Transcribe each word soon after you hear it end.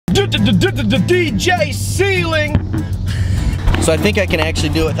DJ ceiling. So I think I can actually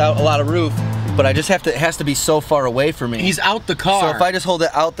do it without a lot of roof, but I just have to, it has to be so far away from me. He's out the car. So if I just hold it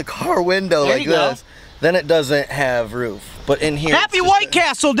out the car window like this, then it doesn't have roof. But in here, Happy White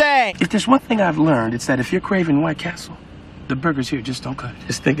Castle Day! If there's one thing I've learned, it's that if you're craving White Castle, the burgers here just don't cut it.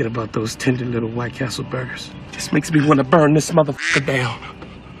 Just thinking about those tender little White Castle burgers just makes me want to burn this motherfucker down.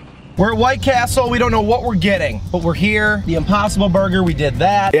 We're at White Castle, we don't know what we're getting, but we're here. The Impossible Burger, we did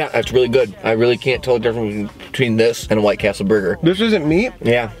that. Yeah, that's really good. I really can't tell the difference between this and a White Castle burger. This isn't meat?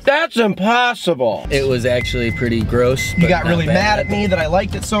 Yeah. That's impossible. It was actually pretty gross. You got really mad at me that I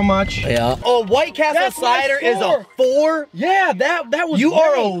liked it so much. Yeah. Oh, White Castle cider is a 4? Yeah, that was You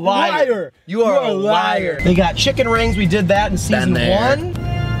are a liar. You are a liar. They got chicken rings, we did that in season 1.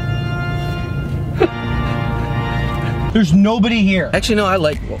 There's nobody here. Actually, no, I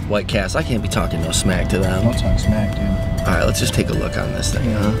like White Castle. I can't be talking no smack to them. Don't talk smack, dude. All right, let's just take a look on this thing,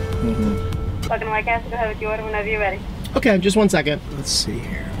 huh? Welcome to White Castle. Go ahead with your order whenever you're ready. Okay, just 1 second. Let's see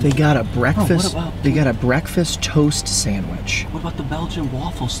here. They got a breakfast. They got a breakfast toast sandwich. What about the Belgian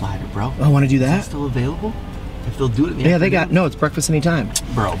Waffle slider, bro? Oh, want to do that? Is that still available? If they'll do it in the Yeah, they got, no, it's breakfast anytime.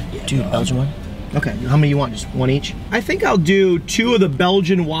 Bro. Yeah, dude, Belgian one? Okay, how many you want? Just 1 each? I think I'll do 2 of the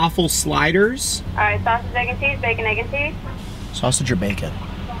Belgian waffle sliders. All right, sausage, egg, and cheese, bacon, egg, and cheese. Sausage or bacon?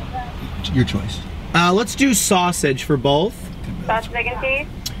 Your choice. Let's do sausage for both. Sausage, egg, and cheese.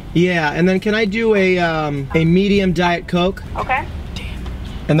 Yeah, and then can I do a medium Diet Coke? Okay. Damn.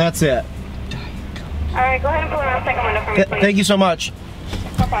 And that's it. All right, go ahead and pull around the second window for me, please. Thank you so much.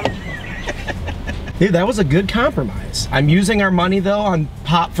 No problem. Dude, that was a good compromise. I'm using our money though on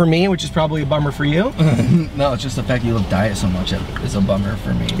pop for me, which is probably a bummer for you. No, it's just the fact you love diet so much. It's a bummer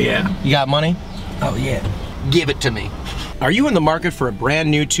for me. Yeah. You got money? Oh yeah. Give it to me. Are you in the market for a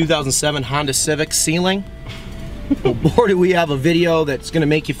brand new 2007 Honda Civic ceiling? Well, boy, do we have a video that's gonna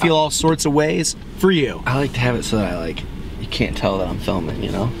make you feel all sorts of ways for you. I like to have it so that you can't tell that I'm filming,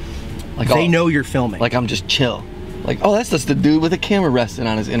 you know? Like they know you're filming. Like I'm just chill. Like, oh, that's just the dude with a camera resting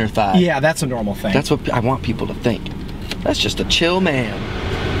on his inner thigh. Yeah, that's a normal thing. That's what I want people to think. That's just a chill man.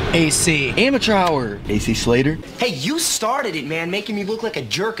 AC. Amateur hour. AC Slater. Hey, you started it, man, making me look like a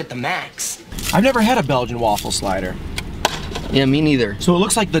jerk at the max. I've never had a Belgian waffle slider. Yeah, me neither. So it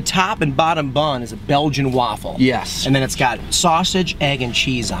looks like the top and bottom bun is a Belgian waffle. Yes. And then it's got sausage, egg, and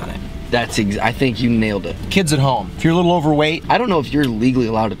cheese on it. That's I think you nailed it. Kids at home, if you're a little overweight. I don't know if you're legally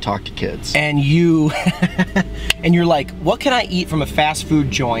allowed to talk to kids. And you, and you're like, what can I eat from a fast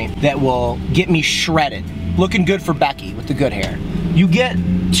food joint that will get me shredded? Looking good for Becky with the good hair. You get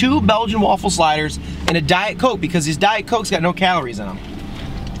 2 Belgian waffle sliders and a Diet Coke because these Diet Cokes got no calories in them.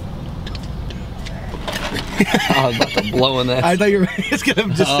 I was about to blow in that. I thought you were it's gonna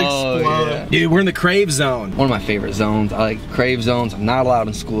just explode. Yeah. Dude, we're in the crave zone. One of my favorite zones. I like crave zones. I'm not allowed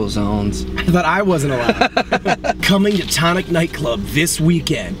in school zones. I thought I wasn't allowed. Coming to Tonic Nightclub this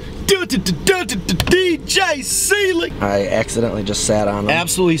weekend. DJ ceiling. I accidentally just sat on them.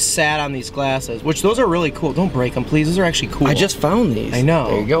 Absolutely sat on these glasses, which those are really cool. Don't break them, please. Those are actually cool. I just found these. I know.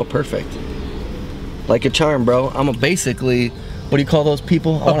 There you go. Perfect. Like a charm, bro. I'm a basically, what do you call those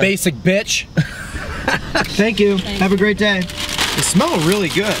people? A basic bitch. Thank you. Have a great day. They smell really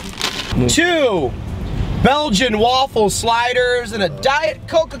good. 2 Belgian waffle sliders and a Diet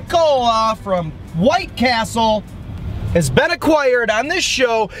Coca-Cola from White Castle has been acquired on this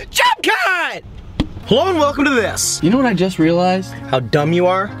show. Jump cut! Hello and welcome to this. You know what I just realized? How dumb you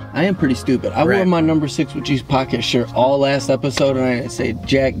are? I am pretty stupid. I wore my number 6 with G's pocket shirt all last episode and I didn't say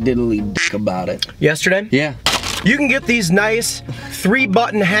jack diddly dick about it. Yesterday? Yeah. You can get these nice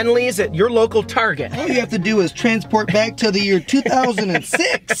 3-button Henleys at your local Target. All you have to do is transport back to the year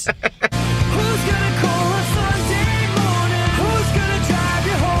 2006.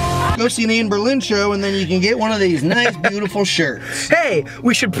 Go see an Ian Berlin show and then you can get one of these nice, beautiful shirts. Hey,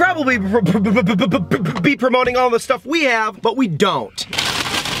 we should probably be promoting all the stuff we have, but we don't.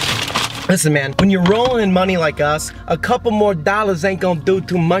 Listen, man, when you're rolling in money like us, a couple more dollars ain't gonna do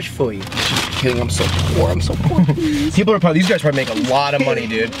too much for you. I'm so poor. I'm so poor. People are probably, these guys probably make a lot of money,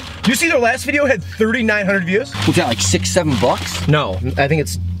 dude. You see their last video had 3,900 views? Was that like $6, $7? No, I think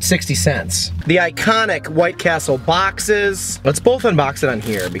it's 60 cents. The iconic White Castle boxes. Let's both unbox it on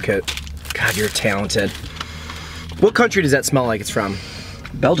here because, God, you're talented. What country does that smell like it's from?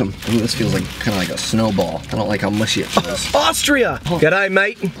 Belgium. Ooh, this feels like kind of like a snowball. I don't like how mushy it feels. Austria. G'day,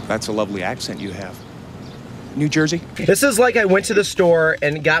 mate. That's a lovely accent you have. New Jersey? This is like I went to the store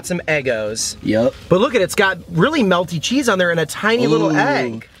and got some Eggos. Yep. But look at it, it's got really melty cheese on there and a tiny little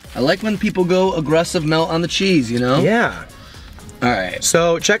egg. I like when people go aggressive melt on the cheese, you know? Yeah. All right.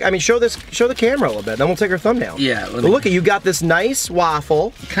 So check, show the camera a little bit, then we'll take our thumbnail. Yeah. But look at, you got this nice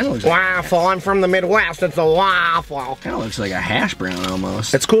waffle. Kind of looks waffle, I'm from the Midwest, it's a waffle. Kind of looks like a hash brown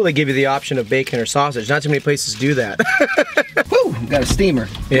almost. It's cool they give you the option of bacon or sausage. Not too many places do that. Woo, got a steamer.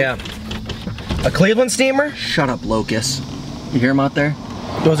 Yeah. A Cleveland steamer? Shut up, locusts. You hear them out there?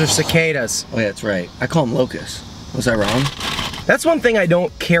 Those are cicadas. Oh yeah, that's right. I call them locusts. Was I wrong? That's one thing I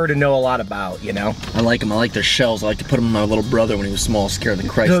don't care to know a lot about, you know? I like them. I like their shells. I like to put them in my little brother when he was small, scared the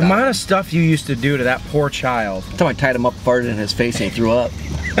Christ out The of amount him. of stuff you used to do to that poor child. One time I tied him up, farted in his face, and he threw up.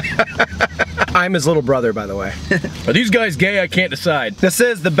 I'm his little brother, by the way. Are these guys gay? I can't decide. This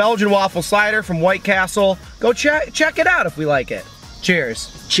is the Belgian Waffle Slider from White Castle. Go check it out if we like it.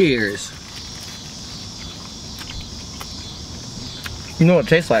 Cheers. Cheers. You know what it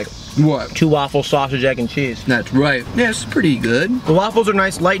tastes like? What? 2 waffles, sausage, egg, and cheese. That's right. Yeah, it's pretty good. The waffles are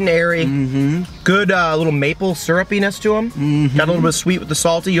nice, light and airy. Mm-hmm. Good little maple syrupiness to them. Mm-hmm. Got a little bit of sweet with the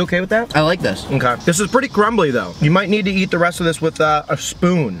salty. You okay with that? I like this. Okay. This is pretty crumbly though. You might need to eat the rest of this with a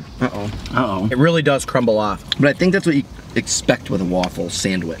spoon. Uh-oh. Uh-oh. It really does crumble off. But I think that's what you expect with a waffle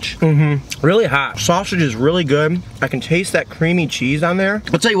sandwich. Mm-hmm. Really hot. Sausage is really good. I can taste that creamy cheese on there.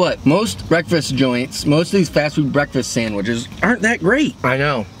 I'll tell you what, most breakfast joints, most of these fast food breakfast sandwiches aren't that great. I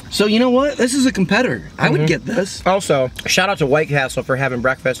know. So you know what? This is a competitor. I would get this. Also, shout out to White Castle for having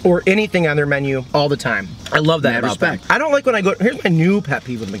breakfast or anything on their menu all the time. I love that Mad about them. respect. I don't like when I go, here's my new pet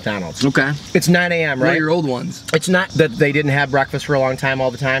peeve with McDonald's. Okay. It's 9 a.m., What right? are your old ones? It's not that they didn't have breakfast for a long time all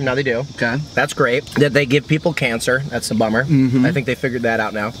the time. Now they do. Okay. That's great. That they give people cancer. That's a bummer. Mm-hmm. I think they figured that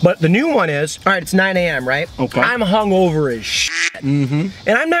out now. But the new one is, all right, it's 9 a.m., right? Okay. I'm hungover as shit. Mm-hmm.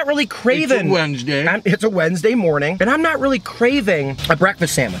 And I'm not really craving. It's a Wednesday. It's a Wednesday morning. And I'm not really craving a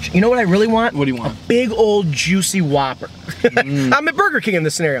breakfast sandwich. You know what I really want? What do you want? A big old juicy Whopper. I'm at Burger King in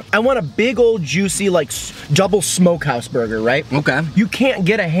this scenario. I want a big old juicy like double smokehouse burger, right? Okay. You can't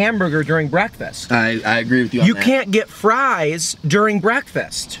get a hamburger during breakfast. I agree with you on You that. can't get fries during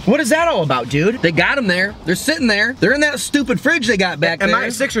breakfast. What is that all about, dude? They got them there. They're sitting there. They're in that stupid fridge they got back there. Am I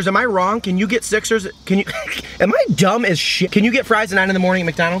Sixers? Am I wrong? Can you get Sixers? Can you? Am I dumb as shit? Can you get fries at 9 in the morning at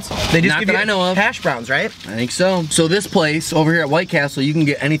McDonald's? They just Not give that you I know of. hash browns, right? I think so. So this place over here at White Castle, you can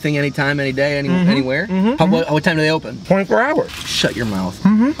get anything, anytime, any day, anywhere. What time do they open? 24 hours. Shut your mouth.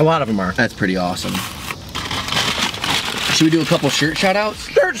 A lot of them are. That's pretty awesome. Should we do a couple shirt shout outs?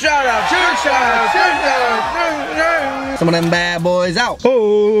 Shirt shout out! Shirt shout out! Shirt shout out! Some of them bad boys out.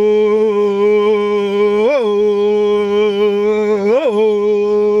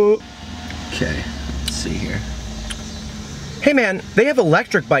 Okay, let's see here. Hey man, they have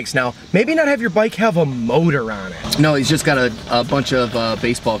electric bikes now. Maybe not have your bike have a motor on it. No, he's just got a bunch of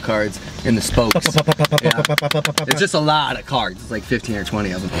baseball cards in the spokes. Yeah. It's just a lot of cards. It's like 15 or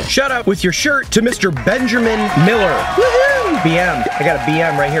 20 of them. Shut up with your shirt to Mr. Benjamin Miller. Woohoo! BM. I got a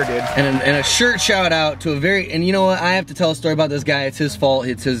BM right here, dude. And a shirt shout out to a and you know what? I have to tell a story about this guy. It's his fault.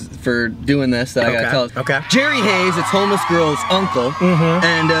 It's his for doing this that I gotta tell. Okay. Jerry Hayes, it's homeless girl's uncle.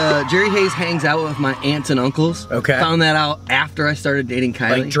 And Jerry Hayes hangs out with my aunts and uncles. Okay. Found that out after I started dating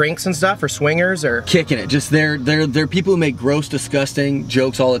Kylie. Like drinks and stuff, or swingers, or Kicking it. Just they're people who make gross, disgusting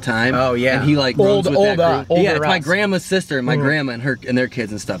jokes all the time. Oh yeah. And he like runs with that group. Yeah, it's my us. grandma's sister and my grandma and their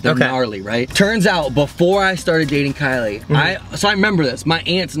kids and stuff. They're Okay. gnarly, right? Turns out before I started dating Kylie, so I remember this. My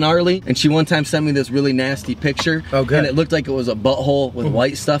aunt's gnarly, and she one time sent me this really nasty picture. Oh, good. And it looked like it was a butthole with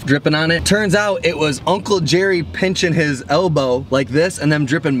white stuff dripping on it. Turns out it was Uncle Jerry pinching his elbow like this and them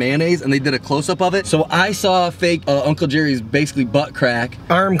dripping mayonnaise, and they did a close-up of it. So I saw a fake Uncle Jerry's basically butt crack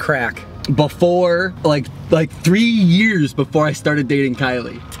arm crack. Before, like 3 years before I started dating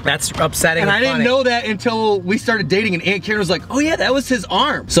Kylie. That's upsetting. And I didn't funny. know that until we started dating, and Aunt Karen was like, oh yeah, that was his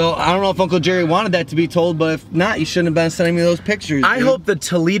arm. So I don't know if Uncle Jerry wanted that to be told, but if not, you shouldn't have been sending me those pictures. I hope the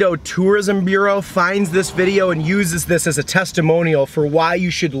Toledo Tourism Bureau finds this video and uses this as a testimonial for why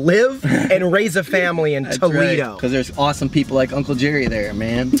you should live and raise a family in Toledo. Because there's awesome people like Uncle Jerry there,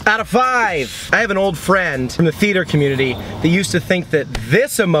 man. Out of 5, I have an old friend from the theater community that used to think that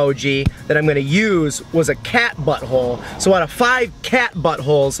this emoji that I'm gonna use was a cat butthole. So out of 5 cat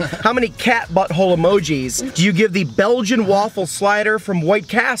buttholes, how many cat butthole emojis do you give the Belgian Waffle Slider from White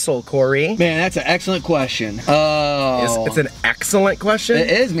Castle, Corey? Man, that's an excellent question. Oh. It's an excellent question. It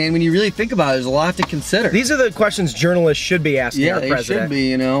is, man. When you really think about it, there's a lot to consider. These are the questions journalists should be asking our they president. should be,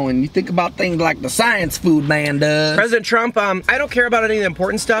 you know, when you think about things like the science food man does. President Trump, I don't care about any of the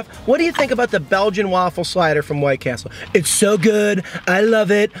important stuff. What do you think about the Belgian Waffle Slider from White Castle? It's so good. I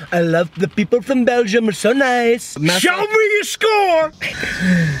love it. I love The people from Belgium are so nice. Show me your score.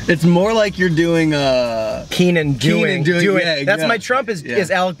 It's more like you're doing Keenan doing. Yeah, That's my Trump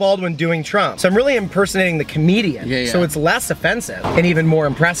is Alec Baldwin doing Trump. So I'm really impersonating the comedian. Yeah. So it's less offensive and even more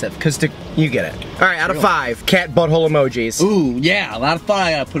impressive because you get it. All right, out of 5, cat butthole emojis. Ooh, yeah, a lot of thought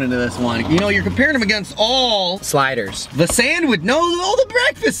I gotta put into this one. You know, you're comparing them against all sliders. The sandwich, no, all the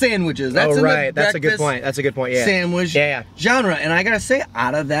breakfast sandwiches. That's right. That's a good point. That's a good point. Yeah. Sandwich. Yeah. Genre, and I gotta say,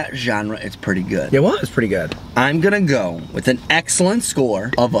 out of that genre, it's pretty good. It was pretty good. I'm gonna go with an excellent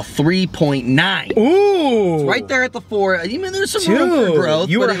score of a 3.9. Ooh. It's right there at the 4. I mean, there's some room for growth,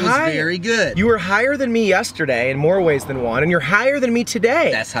 but it was very good. You were higher than me yesterday in more ways than one, and you're higher than me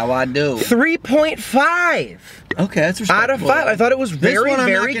today. That's how I do. 3.5. Okay, that's respectable. Out of 5. I thought it was very, very good. This one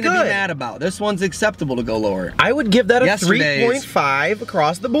I'm not gonna be mad about. This one's acceptable to go lower. I would give that a 3.5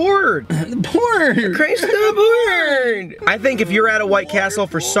 across the board. The board. Across the board. I think if you're at a White Castle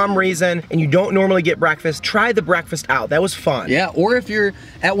for some reason and you don't normally get breakfast, try the breakfast out. That was fun. Yeah, or if you're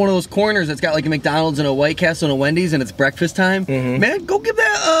at one of those corners that's got like a McDonald's and a White Castle and a Wendy's and it's breakfast time, man, go give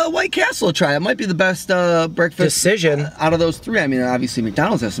that White Castle a try. It might be the best breakfast decision out of those 3. I mean, obviously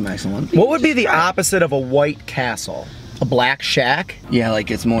McDonald's has some excellent ones. What would be the opposite of a White Castle? A black shack? Yeah,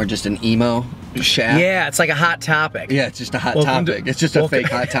 like it's more just an emo shack. Yeah, it's like a Hot Topic. Yeah, it's just a Hot Topic. It's just a fake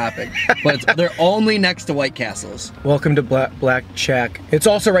Hot Topic. But they're only next to White Castles. Welcome to Black Shack. It's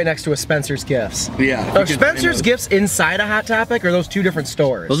also right next to a Spencer's Gifts. Yeah. Are Spencer's Gifts inside a Hot Topic, or are those 2 different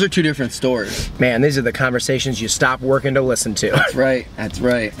stores? Those are 2 different stores. Man, these are the conversations you stop working to listen to. That's right. That's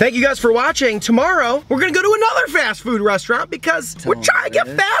right. Thank you guys for watching. Tomorrow, we're gonna go to another fast food restaurant because we're trying to get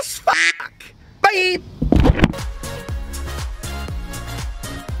fast fuck. Bye!